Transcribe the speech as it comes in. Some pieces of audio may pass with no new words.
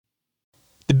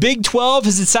The Big 12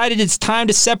 has decided it's time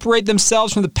to separate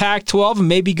themselves from the Pac-12 and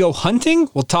maybe go hunting.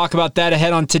 We'll talk about that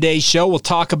ahead on today's show. We'll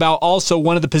talk about also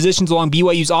one of the positions along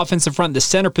BYU's offensive front, the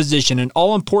center position, an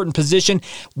all-important position.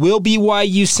 Will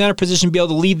BYU's center position be able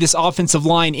to lead this offensive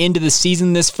line into the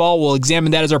season this fall? We'll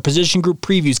examine that as our position group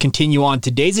previews continue on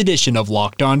today's edition of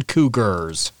Locked On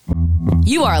Cougars.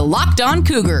 You are Locked On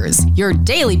Cougars, your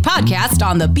daily podcast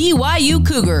on the BYU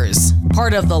Cougars.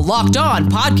 Part of the Locked On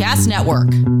Podcast Network.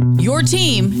 Your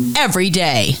team every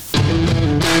day.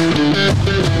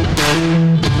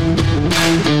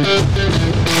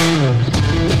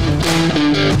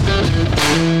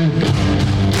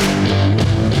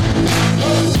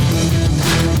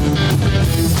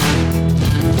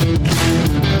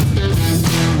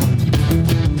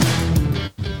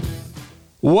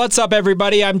 What's up,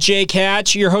 everybody? I'm Jake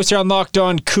Hatch, your host here on Locked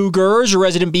On Cougars, your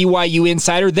resident BYU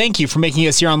insider. Thank you for making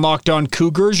us here on Locked On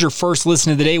Cougars your first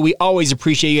listen of the day. We always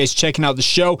appreciate you guys checking out the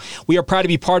show. We are proud to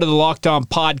be part of the Locked On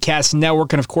Podcast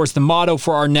Network, and of course, the motto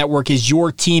for our network is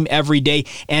your team every day,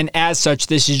 and as such,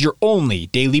 this is your only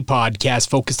daily podcast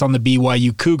focused on the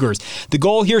BYU Cougars. The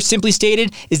goal here, simply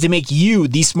stated, is to make you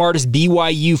the smartest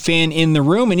BYU fan in the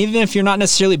room, and even if you're not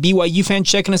necessarily a BYU fan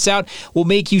checking us out, we'll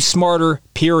make you smarter,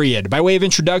 period. By way of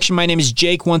introduction, my name is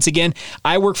Jake. Once again,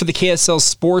 I work for the KSL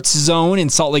Sports Zone in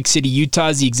Salt Lake City, Utah,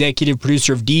 as the executive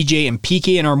producer of DJ and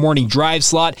PK in our morning drive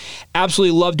slot.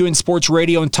 Absolutely love doing sports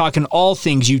radio and talking all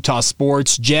things Utah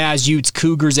sports, Jazz, Utes,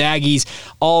 Cougars, Aggies,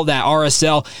 all that,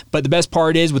 RSL. But the best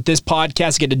part is, with this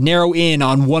podcast, I get to narrow in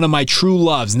on one of my true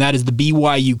loves, and that is the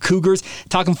BYU Cougars.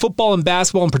 Talking football and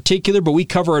basketball in particular, but we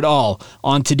cover it all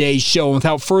on today's show. And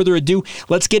without further ado,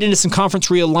 let's get into some conference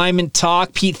realignment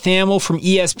talk. Pete Thamel from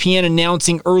ESPN announcing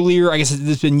earlier, I guess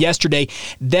it's been yesterday,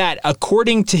 that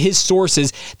according to his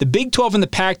sources, the Big 12 and the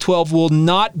Pac-12 will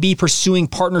not be pursuing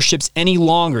partnerships any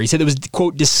longer. He said it was,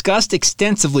 quote, discussed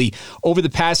extensively over the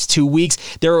past 2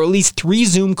 weeks. There are at least 3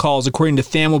 Zoom calls, according to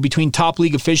Thamel, between top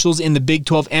league officials in the Big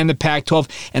 12 and the Pac-12,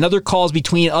 and other calls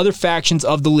between other factions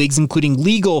of the leagues, including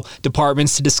legal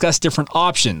departments, to discuss different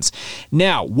options.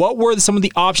 Now, what were some of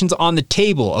the options on the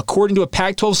table? According to a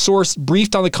Pac-12 source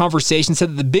briefed on the conversation, said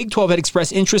that the Big 12 had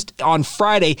expressed interest on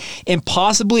Friday in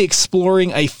possibly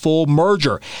exploring a full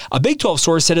merger. A Big 12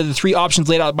 source said of the 3 options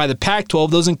laid out by the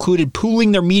Pac-12, those included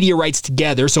pooling their media rights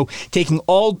together, so taking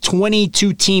all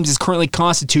 22 teams as currently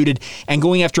constituted and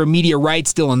going after a media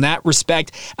rights deal in that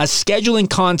respect, a scheduling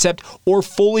concept, or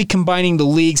fully combining the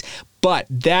leagues. But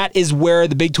that is where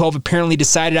the Big 12 apparently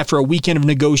decided after a weekend of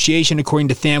negotiation, according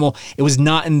to Thamel, it was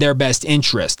not in their best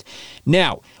interest.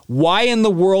 Now, why in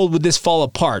the world would this fall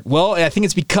apart? Well, I think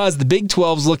it's because the Big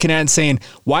 12 is looking at it and saying,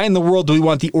 why in the world do we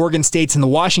want the Oregon States and the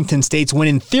Washington States when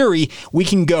in theory we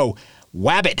can go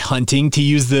wabbit hunting, to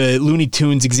use the Looney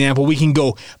Tunes example. We can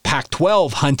go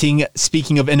Pac-12 hunting,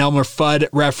 speaking of an Elmer Fudd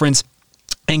reference,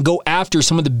 and go after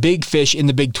some of the big fish in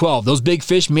the Big 12. Those big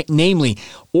fish, namely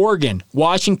Oregon,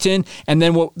 Washington, and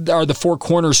then what are the 4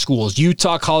 corner schools,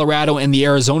 Utah, Colorado, and the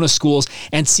Arizona schools,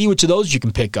 and see which of those you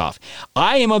can pick off.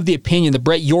 I am of the opinion that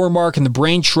Brett Yormark and the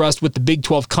Brain Trust with the Big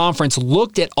 12 Conference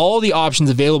looked at all the options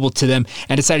available to them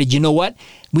and decided, you know what?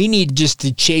 We need just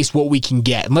to chase what we can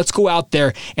get. And let's go out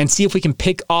there and see if we can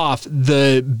pick off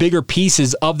the bigger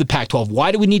pieces of the Pac-12.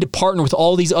 Why do we need to partner with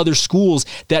all these other schools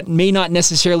that may not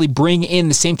necessarily bring in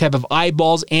the same type of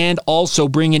eyeballs and also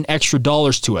bring in extra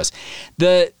dollars to us?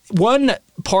 The one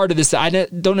part of this that I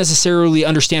don't necessarily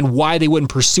understand why they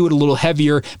wouldn't pursue it a little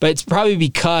heavier, but it's probably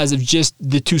because of just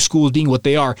the 2 schools being what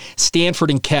they are,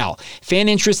 Stanford and Cal. Fan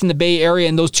interest in the Bay Area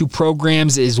in those 2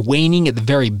 programs is waning at the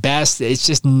very best. It's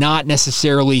just not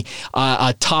necessarily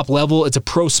a top level. It's a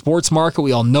pro sports market.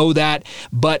 We all know that,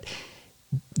 but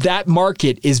that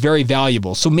market is very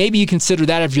valuable. So maybe you consider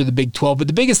that if you're the Big 12. But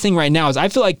the biggest thing right now is I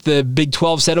feel like the Big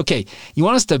 12 said, okay, you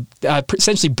want us to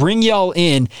essentially bring y'all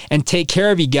in and take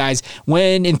care of you guys,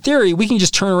 when in theory we can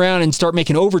just turn around and start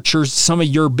making overtures to some of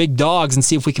your big dogs and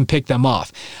see if we can pick them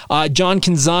off. John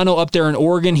Canzano up there in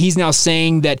Oregon, he's now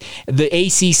saying that the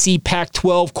ACC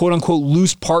Pac-12 quote-unquote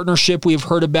loose partnership we have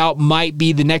heard about might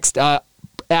be the next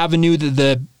avenue that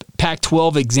the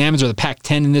Pac-12 examines, or the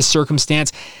Pac-10 in this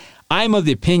circumstance. I'm of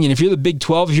the opinion, if you're the Big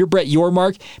 12, if you're Brett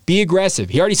Yormark, be aggressive.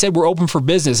 He already said we're open for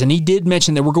business, and he did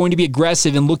mention that we're going to be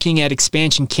aggressive in looking at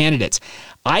expansion candidates.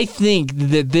 I think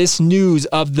that this news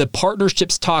of the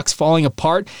partnerships talks falling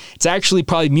apart, it's actually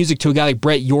probably music to a guy like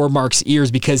Brett Yormark's ears,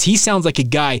 because he sounds like a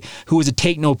guy who is a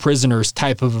take no prisoners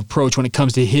type of approach when it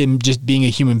comes to him just being a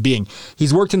human being.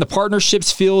 He's worked in the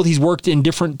partnerships field. He's worked in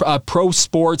different pro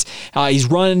sports. He's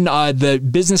run the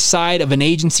business side of an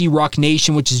agency, Rock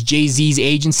Nation, which is Jay-Z's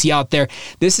agency out there.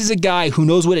 This is a guy who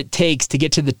knows what it takes to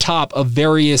get to the top of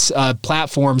various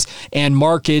platforms and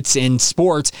markets and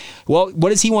sports. Well, what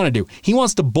does he want to do? He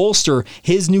wants to bolster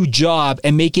his new job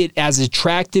and make it as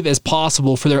attractive as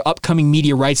possible for their upcoming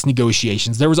media rights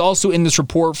negotiations. There was also in this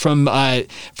report from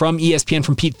ESPN,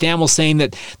 from Pete Thamel, saying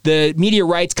that the media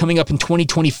rights coming up in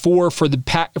 2024 for the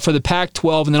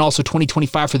Pac-12 and then also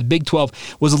 2025 for the Big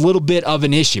 12 was a little bit of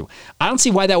an issue. I don't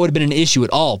see why that would have been an issue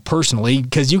at all, personally,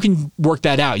 because you can work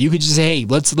that out. You could just say, hey,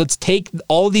 let's take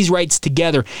all of these rights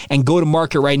together and go to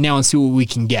market right now and see what we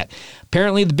can get.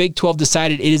 Apparently, the Big 12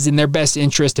 decided it is in their best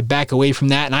interest to back away from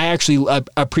that, and I actually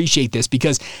appreciate this,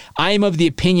 because I am of the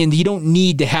opinion that you don't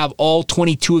need to have all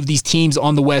 22 of these teams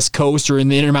on the West Coast or in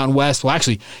the Intermountain West. Well,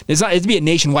 actually, it'd be a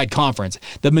nationwide conference.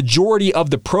 The majority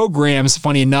of the programs,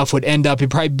 funny enough, would end up,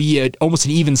 it'd probably be almost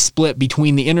an even split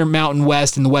between the Intermountain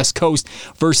West and the West Coast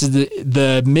versus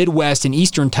the Midwest and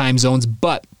Eastern time zones,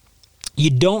 but you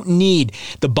don't need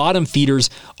the bottom feeders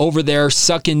over there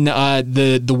sucking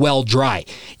the well dry.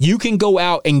 You can go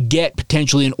out and get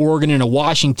potentially an Oregon and a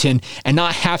Washington and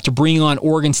not have to bring on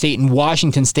Oregon State and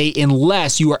Washington State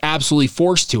unless you are absolutely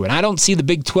forced to. And I don't see the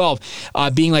Big 12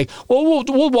 being like, well,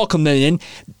 we'll welcome them in.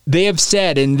 They have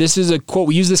said, and this is a quote,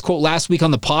 we used this quote last week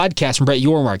on the podcast from Brett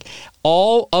Yormark,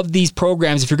 all of these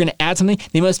programs, if you're going to add something,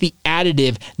 they must be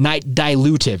additive, not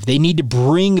dilutive. They need to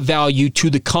bring value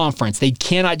to the conference. They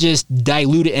cannot just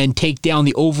dilute it and take down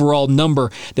the overall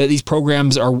number that these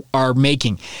programs are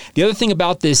making. The other thing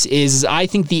about this is I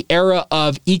think the era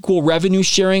of equal revenue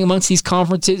sharing amongst these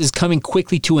conferences is coming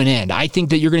quickly to an end. I think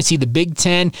that you're going to see the Big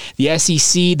 10, the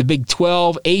SEC, the Big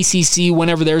 12, ACC,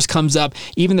 whenever theirs comes up,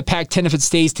 even the Pac-10 if it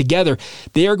stays together,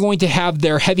 they are going to have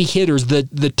their heavy hitters,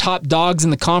 the top dogs in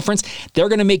the conference. They're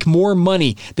going to make more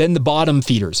money than the bottom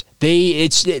feeders.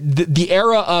 The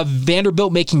era of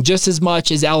Vanderbilt making just as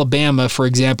much as Alabama, for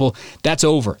example, that's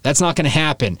over. That's not going to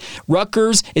happen.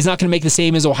 Rutgers is not going to make the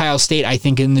same as Ohio State, I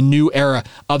think, in the new era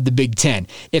of the Big 10.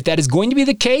 If that is going to be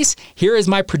the case, here is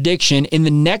my prediction. In the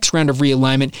next round of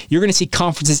realignment, you're going to see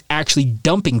conferences actually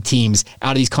dumping teams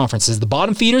out of these conferences. The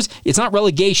bottom feeders, it's not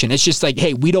relegation. It's just like,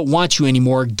 hey, we don't want you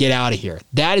anymore. Get out of here.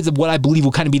 That is what I believe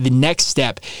will kind of be the next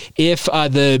step if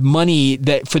the money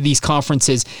that for these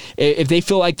conferences, if they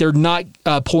feel like they're not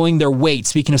pulling their weight,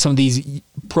 speaking of some of these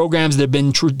programs that have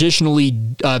been traditionally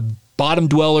bottom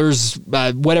dwellers,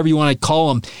 whatever you want to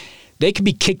call them, they could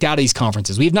be kicked out of these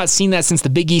conferences. We have not seen that since the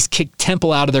Big East kicked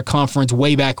Temple out of their conference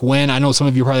way back when. I know some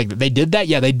of you are probably like, they did that?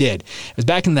 Yeah, they did. It was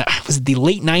back in the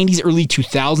late 90s, early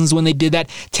 2000s when they did that.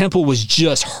 Temple was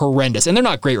just horrendous, and they're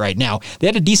not great right now. They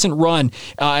had a decent run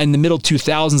in the middle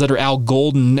 2000s under Al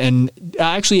Golden, and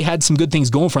actually had some good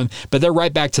things going for them, but they're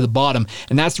right back to the bottom,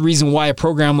 and that's the reason why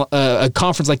a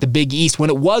conference like the Big East, when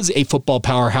it was a football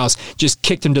powerhouse, just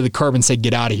kicked them to the curb and said,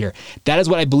 get out of here. That is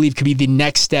what I believe could be the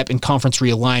next step in conference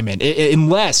realignment.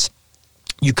 Unless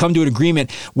you come to an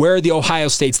agreement where the Ohio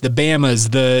States, the Bamas,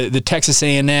 the Texas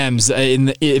A&Ms,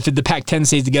 if the Pac-10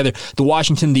 stays together, the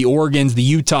Washington, the Oregons, the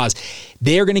Utahs,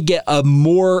 they are going to get a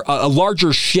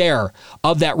larger share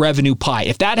of that revenue pie.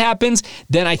 If that happens,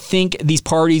 then I think these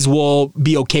parties will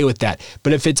be okay with that.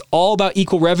 But if it's all about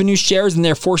equal revenue shares and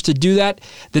they're forced to do that,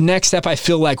 the next step I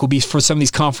feel like will be for some of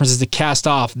these conferences to cast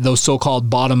off those so-called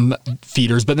bottom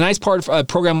feeders. But the nice part of a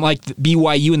program like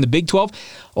BYU and the Big 12,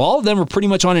 all of them are pretty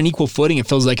much on an equal footing, it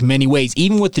feels like, in many ways.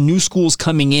 Even with the new schools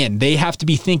coming in, they have to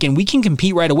be thinking, we can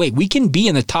compete right away. We can be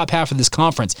in the top half of this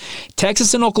conference.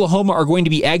 Texas and Oklahoma are going to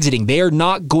be exiting. They are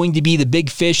not going to be the big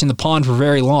fish in the pond for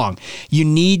very long. You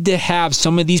need to have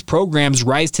some of these programs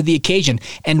rise to the occasion.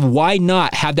 And why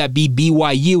not have that be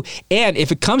BYU? And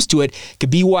if it comes to it,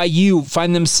 could BYU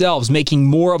find themselves making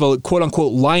more of a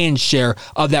quote-unquote lion's share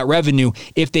of that revenue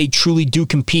if they truly do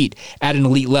compete at an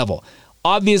elite level?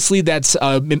 Obviously, that's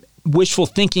wishful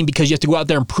thinking because you have to go out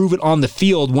there and prove it on the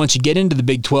field once you get into the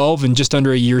Big 12 in just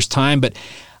under a year's time. But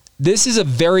this is a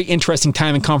very interesting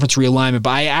time in conference realignment. But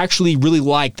I actually really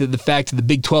like the fact that the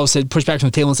Big 12 pushed back from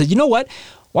the table and said, you know what?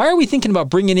 Why are we thinking about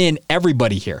bringing in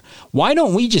everybody here? Why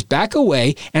don't we just back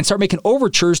away and start making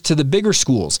overtures to the bigger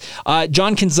schools?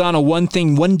 John Canzano,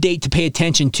 one date to pay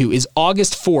attention to is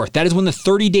August 4th. That is when the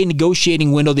 30-day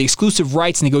negotiating window, the exclusive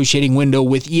rights negotiating window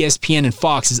with ESPN and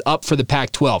Fox is up for the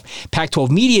Pac-12. Pac-12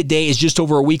 Media Day is just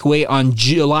over a week away on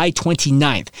July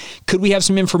 29th. Could we have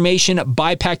some information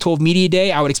by Pac-12 Media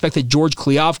Day? I would expect that George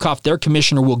Kliavkoff, their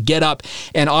commissioner, will get up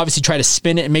and obviously try to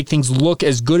spin it and make things look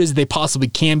as good as they possibly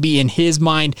can be in his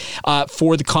mind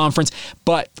for the conference.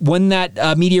 But when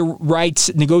that media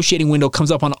rights negotiating window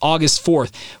comes up on August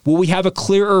 4th, will we have a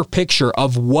clearer picture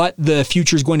of what the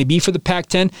future is going to be for the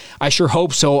Pac-10? I sure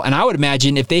hope so. And I would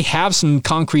imagine if they have some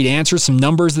concrete answers, some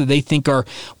numbers that they think are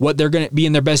what they're going to be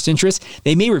in their best interest,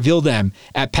 they may reveal them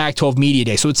at Pac-12 Media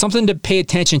Day. So it's something to pay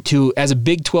attention to as a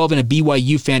Big 12 and a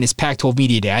BYU fan is Pac-12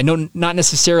 Media Day. I know not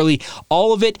necessarily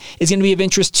all of it is going to be of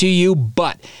interest to you,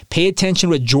 but pay attention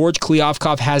to what George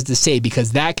Kliavkoff has to say,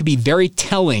 because that could be very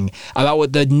telling about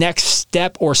what the next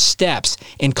step or steps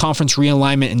in conference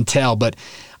realignment entail. But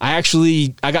I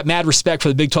got mad respect for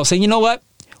the Big 12 saying, you know what?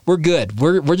 We're good.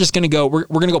 We're just gonna go. We're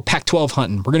gonna go Pac-12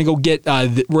 hunting. We're gonna go get.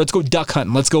 Let's go duck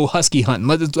hunting. Let's go husky hunting.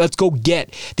 Let's go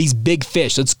get these big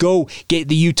fish. Let's go get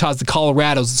the Utahs, the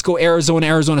Colorados. Let's go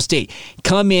Arizona State.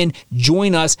 Come in,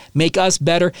 join us, make us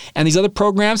better. And these other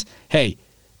programs, hey,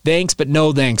 thanks, but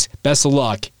no thanks. Best of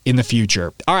luck in the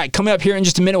future. All right, coming up here in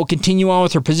just a minute, we'll continue on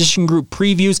with our position group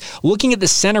previews, looking at the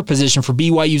center position for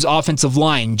BYU's offensive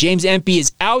line. James Empey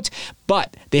is out,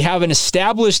 but they have an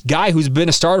established guy who's been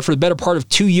a starter for the better part of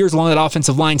 2 years along that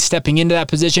offensive line stepping into that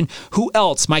position. Who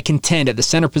else might contend at the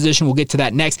center position? We'll get to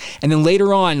that next. And then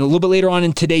later on, a little bit later on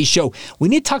in today's show, we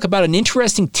need to talk about an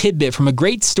interesting tidbit from a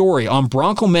great story on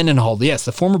Bronco Mendenhall. Yes,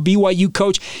 the former BYU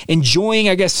coach enjoying,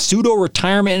 I guess,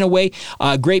 pseudo-retirement in a way.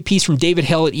 Great piece from David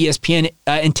Hell at ESPN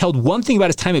entailed one thing about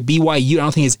his time at BYU I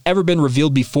don't think has ever been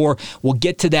revealed before. We'll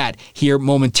get to that here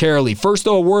momentarily. First,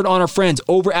 though, a word on our friends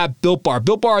over at Built Bar.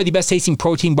 Built Bar are the best tasting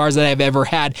protein bars that I've ever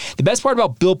had. The best part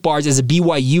about Built Bars as a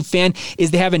BYU fan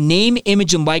is they have a name,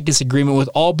 image, and likeness agreement with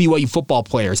all BYU football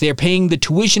players. They are paying the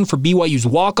tuition for BYU's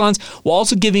walk-ons while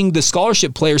also giving the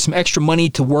scholarship players some extra money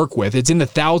to work with. It's in the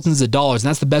thousands of dollars, and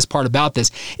that's the best part about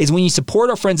this, is when you support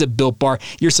our friends at Built Bar,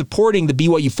 you're supporting the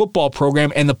BYU football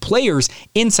program and the players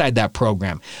inside that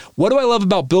program. What do I love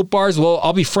about Built Bars? Well,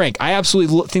 I'll be frank. I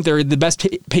absolutely think they're the best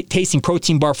tasting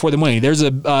protein bar for the money. There's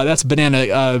that's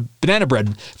banana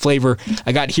bread flavor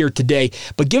I got here today.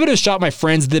 But give it a shot, my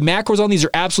friends. The macros on these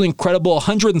are absolutely incredible.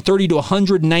 130 to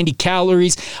 190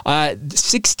 calories,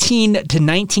 16 to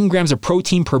 19 grams of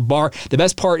protein per bar. The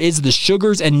best part is the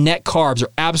sugars and net carbs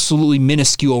are absolutely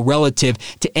minuscule relative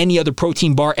to any other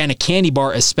protein bar and a candy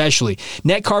bar especially.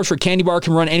 Net carbs for a candy bar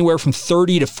can run anywhere from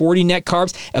 30 to 40 net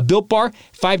carbs. A Built Bar,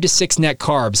 5 to 6 net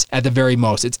carbs at the very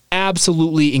most. It's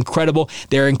absolutely incredible.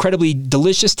 They're incredibly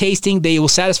delicious tasting. They will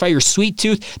satisfy your sweet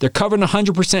tooth. They're covered in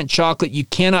 100% chocolate. You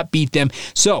cannot beat them.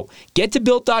 So get to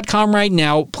Built.com right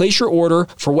now. Place your order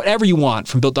for whatever you want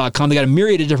from Built.com. They got a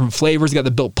myriad of different flavors. They got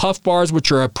the Built Puff Bars,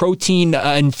 which are a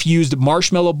protein-infused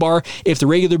marshmallow bar. If the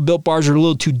regular Built Bars are a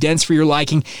little too dense for your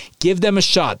liking, give them a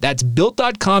shot. That's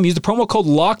Built.com. Use the promo code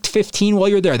LOCKED15 while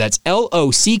you're there. That's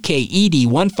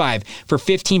LOCKED15 for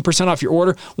 15% off your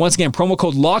order. Once again, promo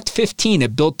code LOCKED15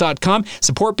 at Built.com.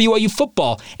 Support BYU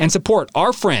football and support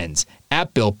our friends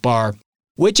at Built Bar.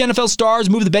 Which NFL stars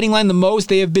move the betting line the most?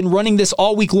 They have been running this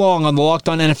all week long on the Locked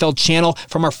On NFL channel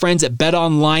from our friends at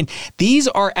BetOnline. These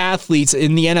are athletes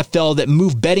in the NFL that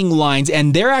move betting lines,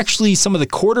 and they're actually some of the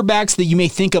quarterbacks that you may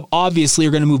think of obviously are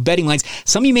going to move betting lines.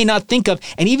 Some you may not think of,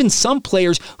 and even some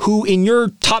players who in your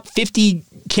top 50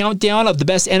 countdown of the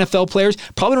best NFL players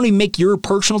probably don't even make your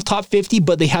personal top 50,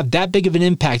 but they have that big of an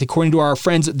impact according to our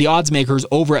friends, the odds makers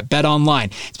over at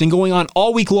BetOnline. It's been going on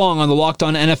all week long on the Locked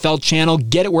On NFL channel.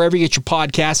 Get it wherever you get your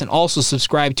podcasts and also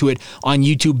subscribe to it on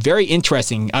YouTube. Very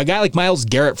interesting. A guy like Myles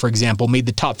Garrett, for example, made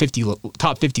the top 50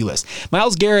 list.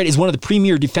 Myles Garrett is one of the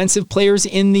premier defensive players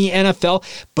in the NFL,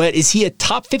 but is he a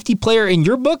top 50 player in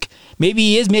your book? Maybe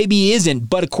he is, maybe he isn't,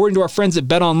 but according to our friends at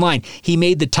BetOnline, he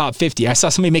made the top 50. I saw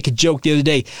somebody make a joke the other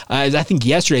day. I think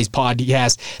yesterday's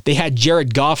podcast, they had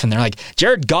Jared Goff, and they're like,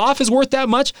 Jared Goff is worth that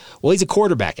much? Well, he's a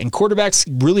quarterback, and quarterbacks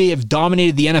really have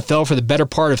dominated the NFL for the better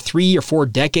part of 3 or 4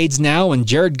 decades now, and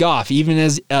Jared Goff, even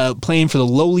as playing for the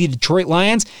lowly Detroit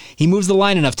Lions, he moves the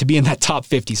line enough to be in that top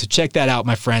 50. So check that out,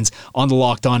 my friends, on the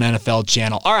Locked On NFL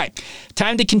channel. All right,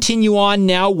 time to continue on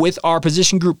now with our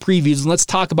position group previews, and let's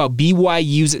talk about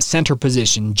BYU's center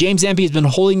position. James Empey has been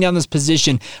holding down this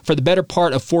position for the better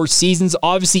part of 4 seasons.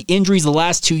 Obviously, injuries the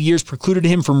last 2 years precluded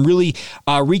him from really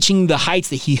reaching the heights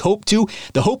that he hoped to.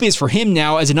 The hope is for him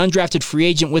now as an undrafted free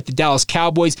agent with the Dallas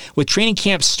Cowboys, with training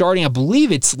camp starting, I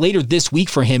believe it's later this week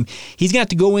for him. He's going to have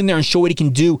to go in there and show what he can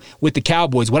do with the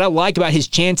Cowboys. What I like about his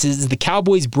chances is the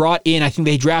Cowboys brought in, I think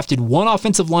they drafted one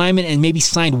offensive lineman and maybe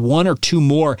signed one or two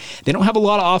more. They don't have a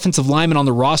lot of offensive linemen on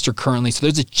the roster currently, so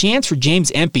there's a chance for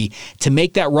James Empey to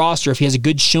make that roster if he has a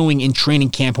good showing in training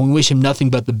camp, and we wish him nothing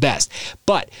but the best.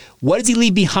 But what does he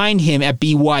leave behind him at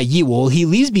BYU? Well, he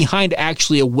leaves behind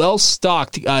actually a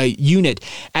well-stocked unit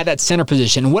at that center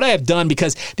position. And what I have done,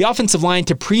 because the offensive line,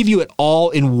 to preview it all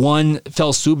in one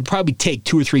fell swoop would probably take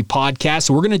 2 or 3 podcasts.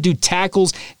 So we're going to do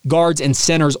tackles, guards, and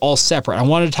centers all separate. I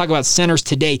wanted to talk about centers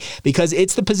today because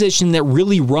it's the position that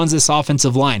really runs this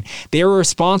offensive line. They are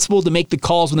responsible to make the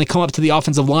calls when they come up to the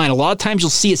offensive line. A lot of times you'll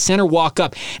see a center walk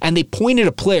up and they point at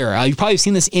a player. You've probably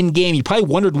seen this in game. You probably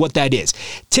wondered what that is.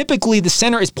 Typically, the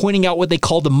center is pointing out what they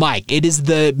call the mic. It is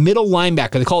the middle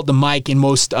linebacker. They call it the mic in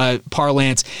most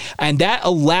parlance. And that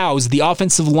allows the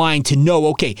offensive line to know,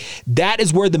 okay, that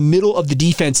is where the middle of the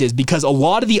defense is, because a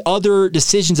lot of the other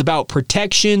decisions about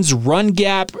protections, run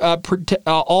gap,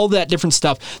 all that different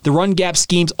stuff, the run gap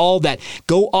schemes, all that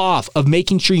go off of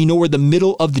making sure you know where the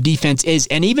middle of the defense is.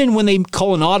 And even when they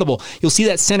call an audible, you'll see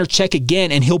that center check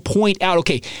again and he'll point out,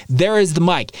 okay, there is the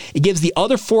mic. It gives the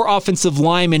other 4 offensive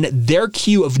linemen their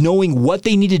cue of knowing what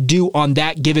they need to do on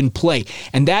that given play.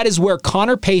 And that is where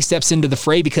Connor Pay steps into the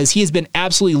fray, because he has been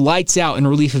absolutely lights out in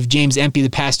relief of James Empey the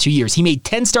past 2 years. He made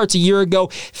 10 starts a year ago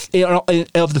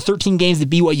of the 13 games that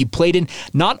BYU played in.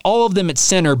 Not all of them at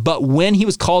center, but when he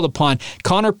was called upon,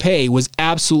 Connor Pay was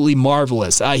absolutely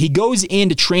marvelous. He goes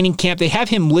into training camp. They have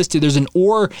him listed. There's an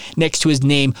or next to his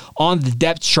name on the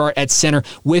depth chart at center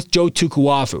with Joe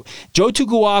Tukuafu. Joe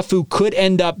Tukuafu could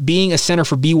end up being a center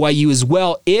for BYU as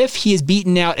well if he is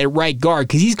beaten out at right guard,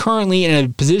 because he's currently in a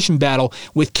position battle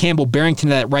with Campbell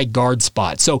Barrington at that right guard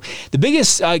spot. So the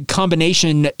biggest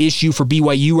combination issue for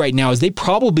BYU right now is they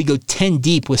probably go 10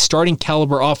 deep with starting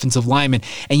caliber offensive linemen,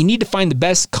 and you need to find the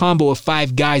best combo of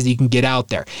 5 guys that you can get out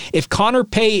there. If Connor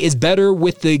Pay is better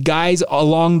with the guys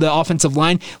along the offensive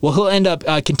line, well, he'll end up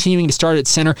continuing to start at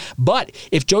center. But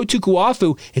if Joe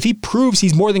Tukuafu, if he proves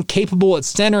he's more than capable at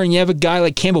center, and you have a guy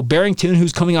like Campbell Barrington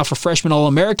who's coming off a freshman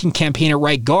All-American campaign at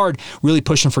right guard, really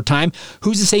pushing for time,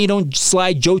 who's to say you don't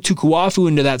slide Joe Tukuafu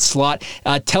into that slot?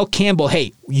 Tell Campbell,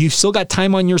 hey, you've still got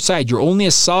time on your side. You're only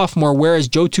a sophomore, whereas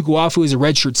Joe Tukuafu is a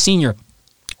redshirt senior.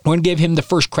 We're going to give him the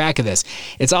first crack of this.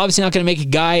 It's obviously not going to make a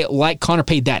guy like Connor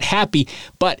Pay that happy,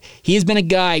 but he has been a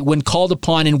guy, when called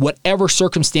upon in whatever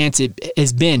circumstance it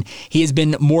has been, he has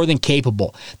been more than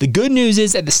capable. The good news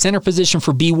is at the center position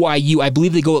for BYU, I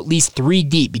believe they go at least 3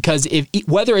 deep, because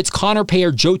whether it's Connor Pay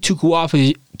or Joe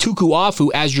Tukuafu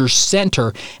as your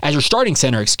center, as your starting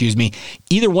center,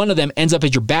 either one of them ends up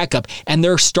as your backup, and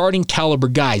they're starting caliber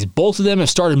guys. Both of them have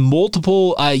started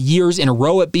multiple years in a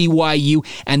row at BYU,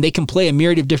 and they can play a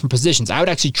myriad of different positions. I would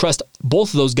actually trust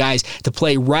both of those guys to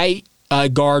play right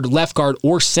guard, left guard,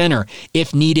 or center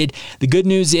if needed. The good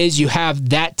news is you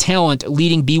have that talent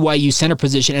leading BYU center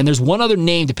position, and there's one other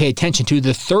name to pay attention to.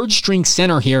 The 3rd string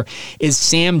center here is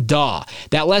Sam Daw.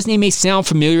 That last name may sound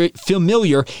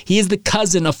familiar. He is the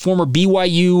cousin of former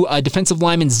BYU defensive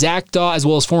lineman Zach Daw, as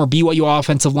well as former BYU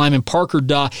offensive lineman Parker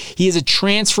Daw. He is a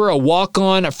transfer, a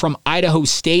walk-on from Idaho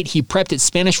State. He prepped at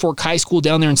Spanish Fork High School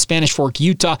down there in Spanish Fork,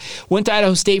 Utah. Went to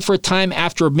Idaho State for a time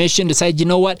after admission, decided, you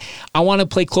know what, I want to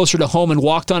play closer to home, and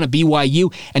walked on at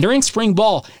BYU. And during spring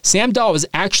ball, Sam Daw was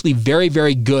actually very,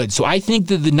 very good. So I think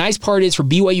that the nice part is for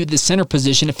BYU at the center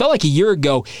position, it felt like a year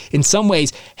ago in some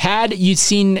ways, had you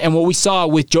seen, and what we saw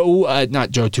with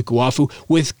not Joe Tukuafu,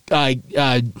 with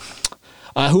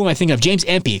who am I thinking of? James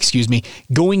Empey,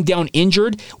 going down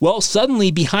injured. Well,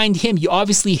 suddenly behind him, you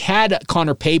obviously had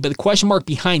Connor Pay, but the question mark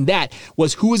behind that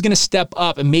was who was going to step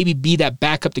up and maybe be that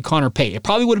backup to Connor Pay. It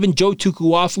probably would have been Joe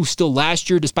Tukuafu still last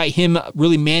year, despite him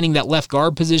really manning that left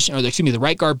guard position, or the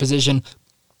right guard position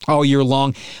all year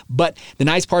long. But the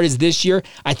nice part is this year,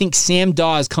 I think Sam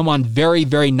Daw has come on very,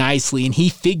 very nicely, and he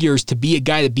figures to be a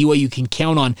guy that BYU can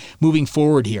count on moving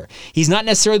forward here. He's not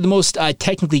necessarily the most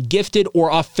technically gifted or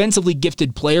offensively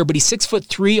gifted player, but he's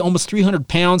 6'3", almost 300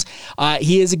 pounds.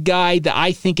 He is a guy that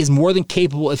I think is more than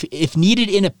capable. If needed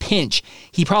in a pinch,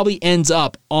 he probably ends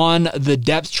up on the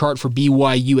depth chart for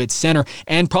BYU at center,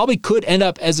 and probably could end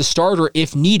up as a starter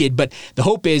if needed. But the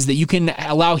hope is that you can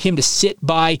allow him to sit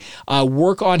by,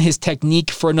 work on his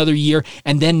technique for another year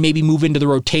and then maybe move into the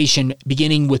rotation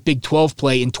beginning with Big 12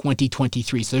 play in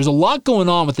 2023. So there's a lot going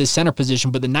on with this center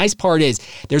position, but the nice part is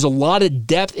there's a lot of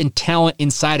depth and talent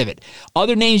inside of it.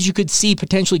 Other names you could see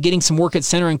potentially getting some work at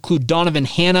center include Donovan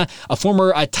Hanna, a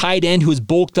former tight end who is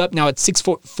bulked up now at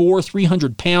 6'4",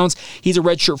 300 pounds. He's a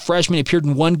redshirt freshman. He appeared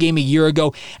in one game a year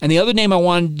ago. And the other name I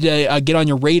wanted to get on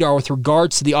your radar with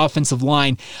regards to the offensive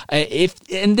line,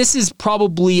 and this is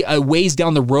probably a ways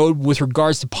down the road with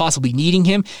regards to possibly needing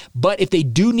him, but if they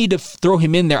do need to throw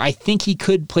him in there, I think he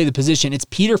could play the position. It's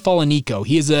Peter Falanico.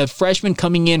 He is a freshman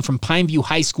coming in from Pineview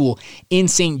High School in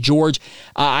St. George.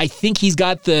 I think he's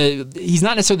not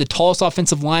necessarily the tallest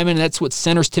offensive lineman, and that's what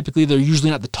centers typically, they're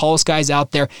usually not the tallest guys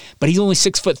out there, but he's only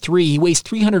 6'3". He weighs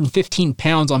 315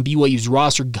 pounds on BYU's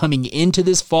roster coming into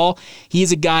this fall. He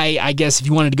is a guy, I guess, if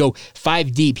you wanted to go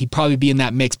 5 deep, he'd probably be in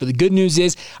that mix. But the good news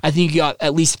is, I think you got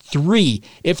at least 3,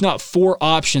 if not 4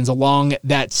 options along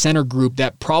that center group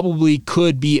that probably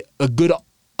could be a good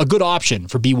option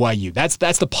for BYU.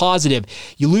 That's the positive.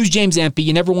 You lose James Empey.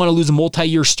 You never want to lose a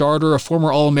multi-year starter, a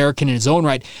former All-American in his own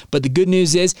right. But the good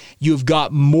news is you've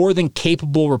got more than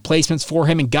capable replacements for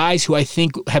him and guys who I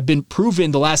think have been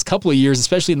proven the last couple of years,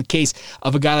 especially in the case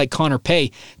of a guy like Connor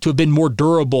Pay, to have been more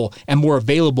durable and more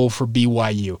available for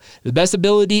BYU. The best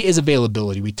ability is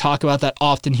availability. We talk about that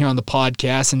often here on the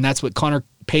podcast, and that's what Connor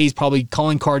Pay's probably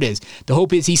calling card is. The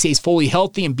hope is he stays fully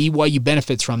healthy and BYU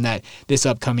benefits from that this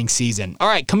upcoming season. All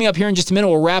right, coming up here in just a minute,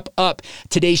 we'll wrap up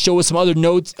today's show with some other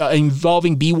notes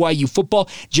involving BYU football.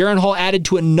 Jaren Hall added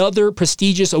to another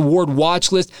prestigious award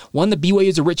watch list, one that BYU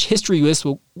has a rich history with.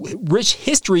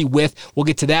 We'll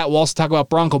get to that. We'll also talk about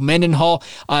Bronco Mendenhall,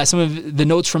 some of the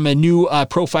notes from a new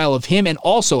profile of him, and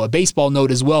also a baseball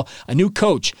note as well, a new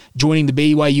coach joining the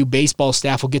BYU baseball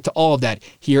staff. We'll get to all of that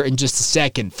here in just a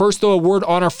second. First, though, a word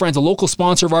on our friends, a local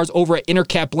sponsor of ours over at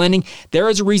Intercap Lending. There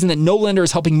is a reason that no lender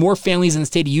is helping more families in the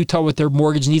state of Utah with their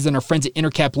mortgage needs than our friends at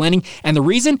Intercap Lending. And the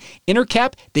reason?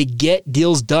 Intercap, they get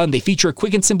deals done. They feature a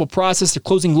quick and simple process. They're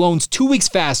closing loans 2 weeks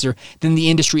faster than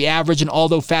the industry average, and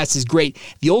although fast is great,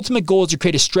 the ultimate goal is to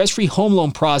create a stress-free home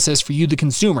loan process for you, the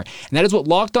consumer. And that is what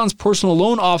Locked On's personal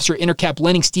loan officer, Intercap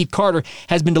Lending, Steve Carter,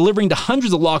 has been delivering to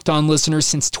hundreds of Locked On listeners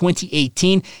since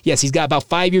 2018. Yes, he's got about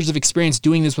 5 years of experience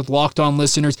doing this with Locked On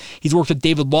listeners. He's worked with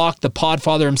David Locke, the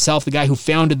podfather himself, the guy who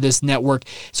founded this network.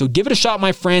 So give it a shot,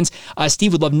 my friends.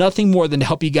 Steve would love nothing more than to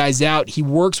help you guys out. He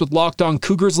works with Locked On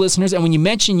Cougars listeners, and when you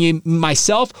mention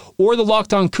myself or the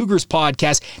Locked On Cougars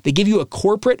podcast, they give you a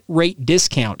corporate rate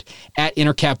discount at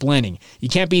Intercap Lending. You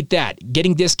can't beat that.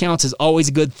 Getting discounts is always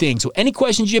a good thing. So any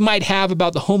questions you might have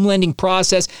about the home lending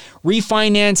process,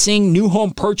 refinancing, new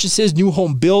home purchases, new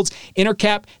home builds,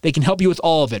 Intercap, they can help you with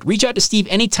all of it. Reach out to Steve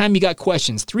anytime you got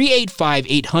questions.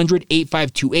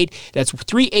 385-800-8528. That's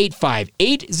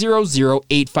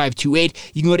 385-800-8528.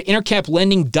 You can go to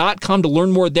intercaplending.com to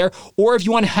learn more there, or if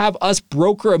you want to have us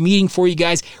broker a meeting for you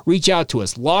guys, reach out to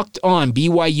us.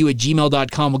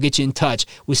 LockedOnBYU@gmail.com. We'll get you in touch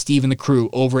with Steve and the crew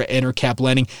over at Intercap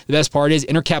Lending. The best part is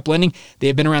Intercap Lending, they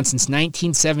have been around since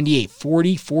 1978,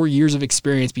 44 years of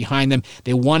experience behind them.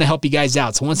 They want to help you guys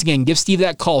out. So once again, give Steve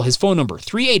that call. His phone number,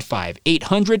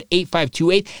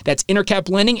 385-800-8528. That's Intercap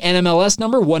Lending, NMLS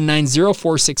number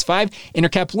 190465.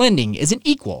 Intercap Lending is an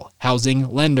equal housing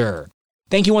lender.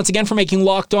 Thank you once again for making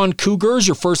Locked On Cougars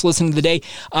your first listen of the day.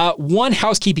 One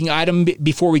housekeeping item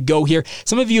before we go here.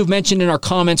 Some of you have mentioned in our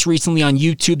comments recently on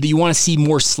YouTube that you want to see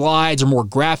more slides or more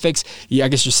graphics. Yeah, I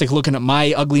guess you're sick of looking at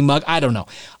my ugly mug. I don't know.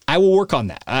 I will work on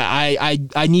that. I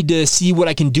need to see what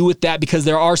I can do with that because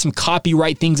there are some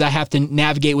copyright things I have to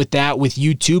navigate with that with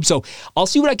YouTube. So I'll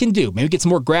see what I can do. Maybe get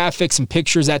some more graphics and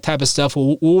pictures, that type of stuff.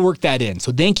 We'll work that in.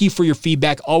 So thank you for your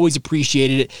feedback. Always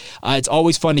appreciated it. It's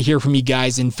always fun to hear from you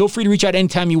guys. And feel free to reach out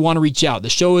anytime you want to reach out. The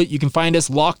show, you can find us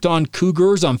Locked On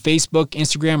Cougars on Facebook,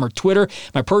 Instagram, or Twitter.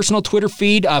 My personal Twitter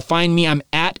feed, find me. I'm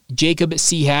at Jacob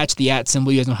C. Hatch, the @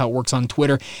 symbol. You guys know how it works on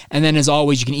Twitter. And then as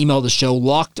always, you can email the show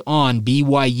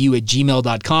lockedonbyu@gmail.com.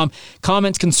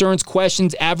 Comments, concerns,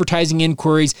 questions, advertising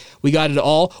inquiries, we got it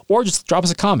all. Or just drop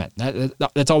us a comment.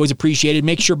 That's always appreciated.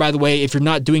 Make sure, by the way, if you're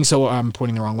not doing so, I'm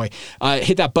pointing the wrong way,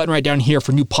 hit that button right down here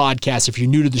for new podcasts. If you're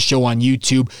new to the show on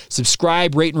YouTube,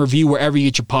 subscribe, rate, and review wherever you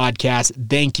get your podcasts.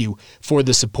 Thank you for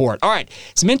the support. All right,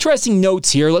 some interesting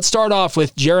notes here. Let's start off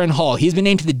with Jaren Hall. He's been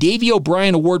named to the Davey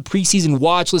O'Brien Award preseason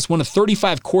watch list oldest, one of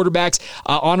 35 quarterbacks,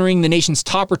 honoring the nation's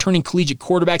top returning collegiate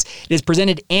quarterbacks. It is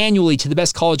presented annually to the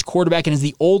best college quarterback and is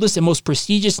the oldest and most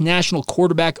prestigious national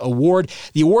quarterback award.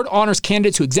 The award honors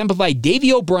candidates who exemplify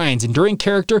Davey O'Brien's enduring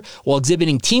character while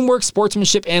exhibiting teamwork,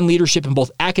 sportsmanship, and leadership in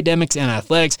both academics and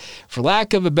athletics. For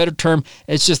lack of a better term,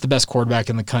 it's just the best quarterback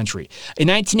in the country. In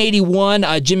 1981,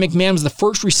 Jim McMahon was the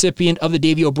first recipient of the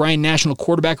Davey O'Brien National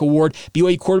Quarterback Award.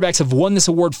 BYU quarterbacks have won this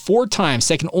award 4 times,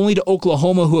 second only to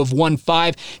Oklahoma, who have won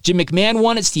 5. Jim McMahon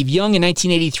won it, Steve Young in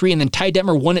 1983, and then Ty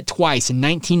Detmer won it twice in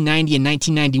 1990 and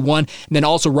 1991. And then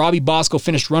also Robbie Bosco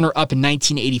finished runner-up in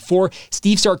 1984.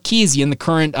 Steve Sarkisian, the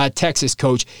current Texas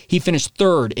coach, he finished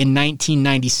 3rd in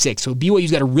 1996. So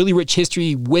BYU's got a really rich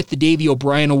history with the Davey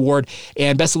O'Brien Award,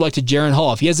 and best of luck to Jaren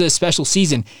Hall. If he has a special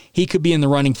season, he could be in the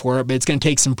running for it, but it's going to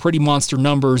take some pretty monster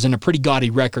numbers and a pretty gaudy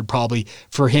record probably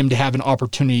for him to have an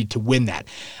opportunity to win that.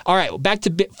 All right, back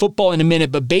to football in a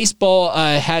minute, but baseball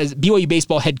has BYU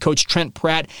baseball head coach Trent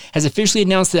Pratt has officially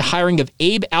announced the hiring of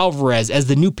Abe Alvarez as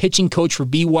the new pitching coach for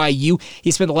BYU.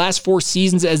 He spent the last 4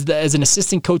 seasons as an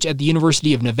assistant coach at the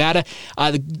University of Nevada.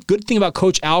 The good thing about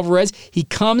Coach Alvarez, he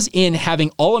comes in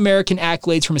having All-American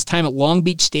accolades from his time at Long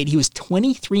Beach State. He was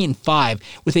 23-5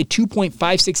 with a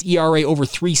 2.56 ERA over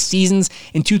 3 seasons.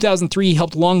 In 2003, he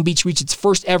helped Long Beach reach its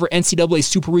first ever NCAA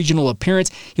Super Regional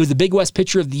appearance. He was the Big West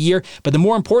Pitcher of the Year. But the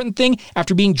more important thing,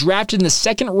 after being drafted in the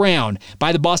 2nd round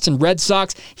by the Boston Red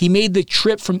Sox, he made the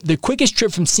quickest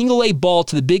trip from single-A ball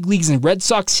to the big leagues in Red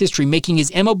Sox history, making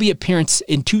his MLB appearance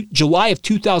in July of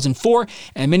 2004.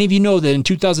 And many of you know that in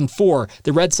 2004,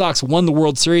 the Red Sox won the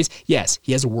World Series. Yes,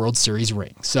 he has a World Series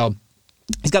ring. So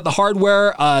he's got the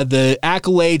hardware, the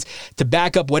accolades to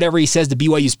back up whatever he says to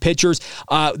BYU's pitchers.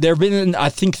 There have been, I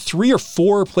think, 3 or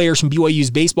 4 players from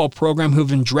BYU's baseball program who have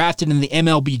been drafted in the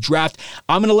MLB draft.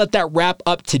 I'm going to let that wrap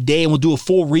up today, and we'll do a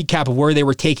full recap of where they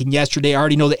were taken yesterday. I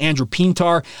already know that Andrew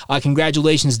Pintar,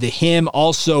 congratulations to him.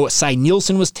 Also, Cy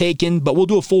Nielsen was taken, but we'll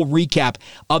do a full recap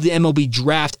of the MLB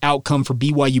draft outcome for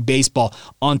BYU baseball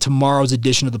on tomorrow's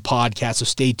edition of the podcast, so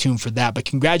stay tuned for that. But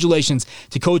congratulations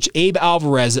to Coach Abe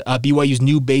Alvarez, BYU's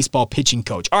new baseball pitching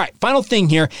coach. All right, final thing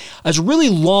here. There's a really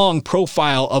long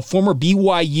profile of former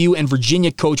BYU and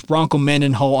Virginia coach Bronco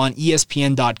Mendenhall on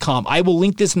ESPN.com. I will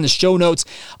link this in the show notes.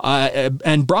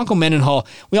 And Bronco Mendenhall,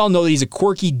 we all know that he's a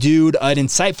quirky dude, an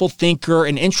insightful thinker,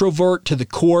 an introvert to the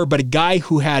core, but a guy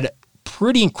who had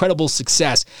pretty incredible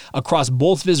success across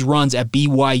both of his runs at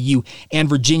BYU and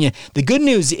Virginia. The good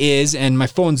news is, and my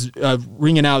phone's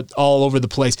ringing out all over the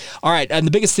place. All right, and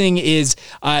the biggest thing is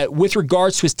with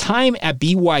regards to his time at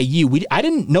BYU, I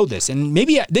didn't know this, and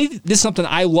maybe this is something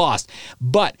I lost,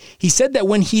 but he said that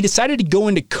when he decided to go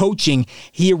into coaching,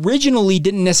 he originally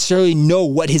didn't necessarily know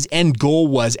what his end goal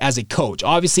was as a coach.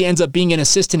 Obviously ends up being an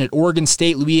assistant at Oregon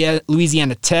State,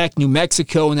 Louisiana Tech, New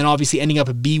Mexico, and then obviously ending up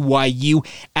at BYU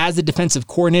as the defensive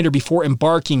coordinator before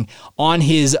embarking on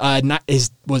his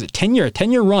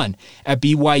 10-year run at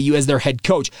BYU as their head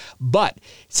coach. But it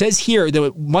says here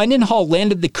that Mendenhall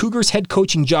landed the Cougars head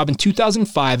coaching job in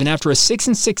 2005, and after a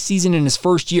 6-6 season in his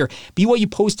first year, BYU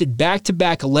posted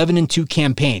back-to-back 11-2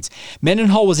 campaigns.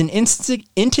 Mendenhall was an instant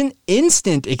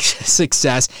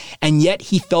success, and yet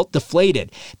he felt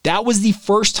deflated. That was the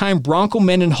first time Bronco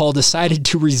Mendenhall decided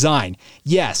to resign.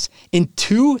 Yes, in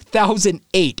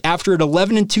 2008, after an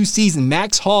 11-2 season,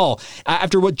 Max Hall,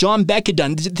 after what John Beck had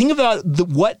done, think about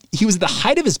what he was at the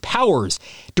height of his powers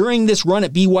during this run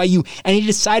at BYU, and he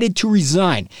decided to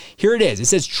resign. Here it is. It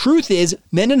says, truth is,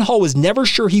 Mendenhall was never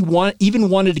sure he even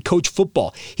wanted to coach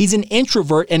football. He's an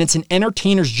introvert, and it's an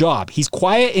entertainer's job. He's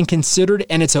quiet and considered,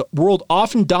 and it's a world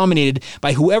often dominated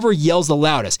by whoever yells the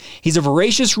loudest. He's a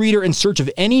voracious reader in search of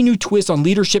any new twist on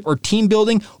leadership or team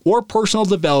building or personal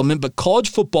development, but college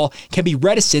football can be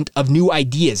reticent of new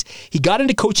ideas. He got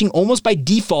into coaching almost by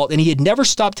default, and he had never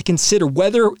stopped to consider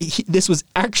whether this was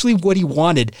actually what he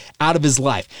wanted out of his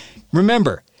life.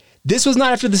 Remember, this was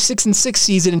not after the 6-6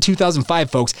 season in 2005,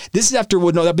 folks. This is after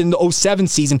that'd been the 2007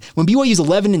 season when BYU's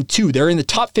 11-2. They're in the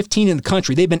top 15 in the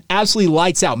country. They've been absolutely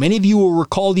lights out. Many of you will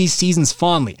recall these seasons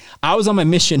fondly. I was on my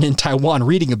mission in Taiwan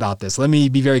reading about this. Let me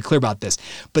be very clear about this.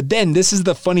 But then this is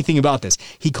the funny thing about this.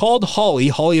 He called Holly.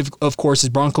 Holly, of course, is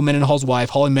Bronco Mendenhall's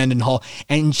wife, Holly Mendenhall,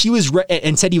 and she was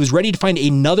and said he was ready to find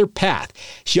another path.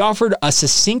 She offered a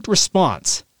succinct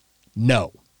response: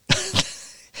 no.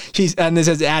 And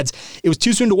this adds, it was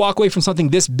too soon to walk away from something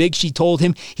this big, she told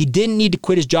him. He didn't need to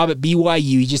quit his job at BYU.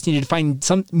 He just needed to find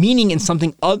some meaning in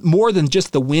something more than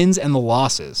just the wins and the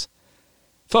losses.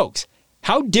 Folks,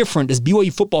 how different does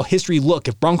BYU football history look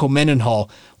if Bronco Mendenhall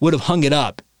would have hung it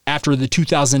up after the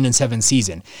 2007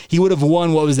 season. He would have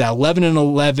won,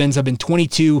 11-11, so I've been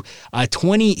 22,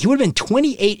 20. He would have been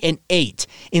 28-8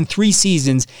 in 3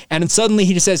 seasons. And then suddenly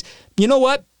he just says, you know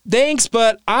what? Thanks,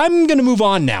 but I'm going to move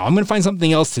on now. I'm going to find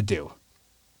something else to do.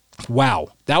 Wow.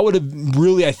 That would have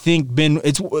really, I think,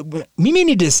 we may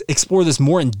need to explore this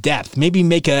more in depth, maybe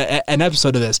make an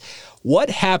episode of this.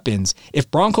 What happens if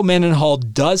Bronco Mendenhall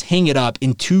does hang it up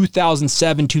in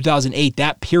 2007, 2008,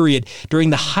 that period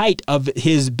during the height of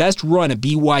his best run at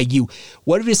BYU?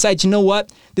 What if he decides, you know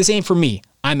what? This ain't for me.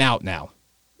 I'm out now.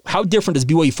 How different does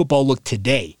BYU football look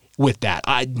today with that?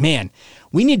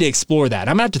 We need to explore that.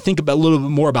 I'm going to have to think about a little bit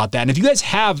more about that. And if you guys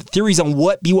have theories on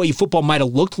what BYU football might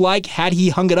have looked like had he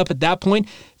hung it up at that point,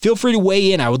 feel free to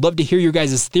weigh in. I would love to hear your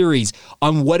guys' theories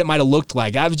on what it might have looked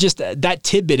like. I was just that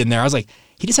tidbit in there. I was like,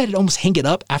 he decided to almost hang it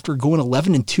up after going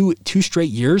 11-2 2 straight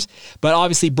years. But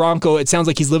obviously, Bronco, it sounds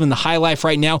like he's living the high life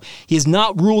right now. He has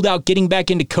not ruled out getting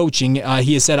back into coaching.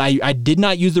 He has said, I did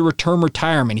not use the term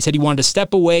retirement. He said he wanted to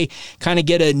step away, kind of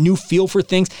get a new feel for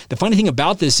things. The funny thing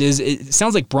about this is it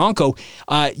sounds like Bronco,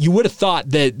 you would have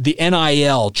thought that the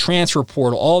NIL, transfer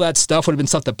portal, all that stuff would have been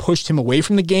stuff that pushed him away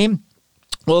from the game.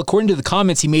 Well, according to the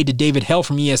comments he made to David Hale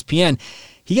from ESPN,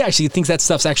 he actually thinks that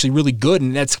stuff's actually really good,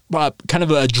 and that's kind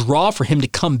of a draw for him to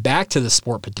come back to the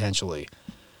sport potentially.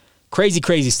 Crazy,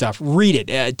 crazy stuff. Read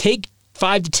it. Take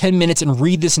 5 to 10 minutes and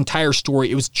read this entire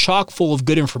story. It was chock full of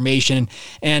good information,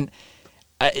 and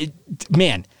I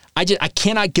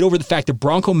cannot get over the fact that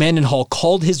Bronco Mendenhall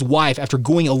called his wife after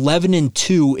going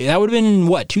 11-2. That would have been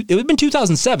what? It would have been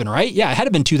 2007, right? Yeah, it had to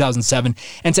have been 2007,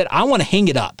 and said, I want to hang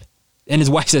it up. And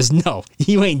his wife says, no,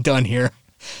 you ain't done here.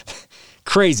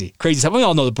 Crazy stuff. We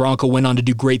all know the Bronco went on to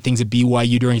do great things at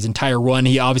BYU during his entire run.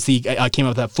 He obviously came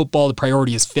up with that football. The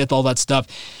priority is fifth, all that stuff.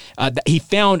 He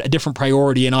found a different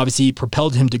priority, and obviously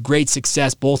propelled him to great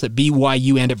success both at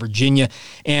BYU and at Virginia.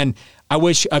 And I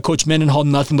wish Coach Mendenhall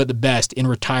nothing but the best in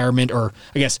retirement, or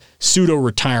I guess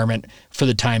pseudo-retirement for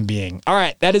the time being. All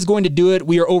right, that is going to do it.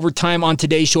 We are over time on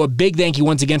today's show. A big thank you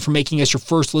once again for making us your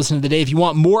first listen of the day. If you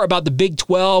want more about the Big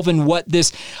 12 and what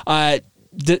this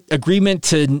agreement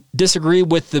to disagree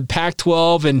with the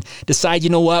Pac-12 and decide, you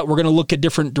know what, we're going to look a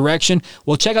different direction,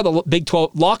 well, check out the Big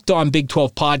 12, Locked On Big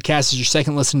 12 podcast as your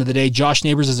second listen of the day. Josh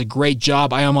Neighbors does a great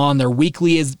job. I am on their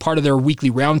weekly as part of their weekly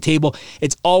roundtable.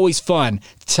 It's always fun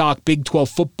to talk Big 12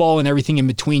 football and everything in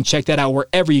between. Check that out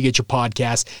wherever you get your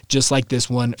podcasts, just like this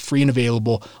one, free and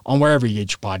available on wherever you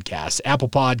get your podcasts. Apple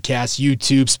Podcasts,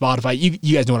 YouTube, Spotify.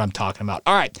 You guys know what I'm talking about.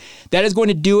 All right, that is going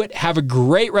to do it. Have a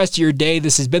great rest of your day.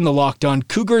 This has been the Locked On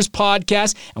Cougars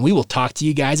podcast, and we will talk to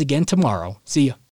you guys again tomorrow. See ya.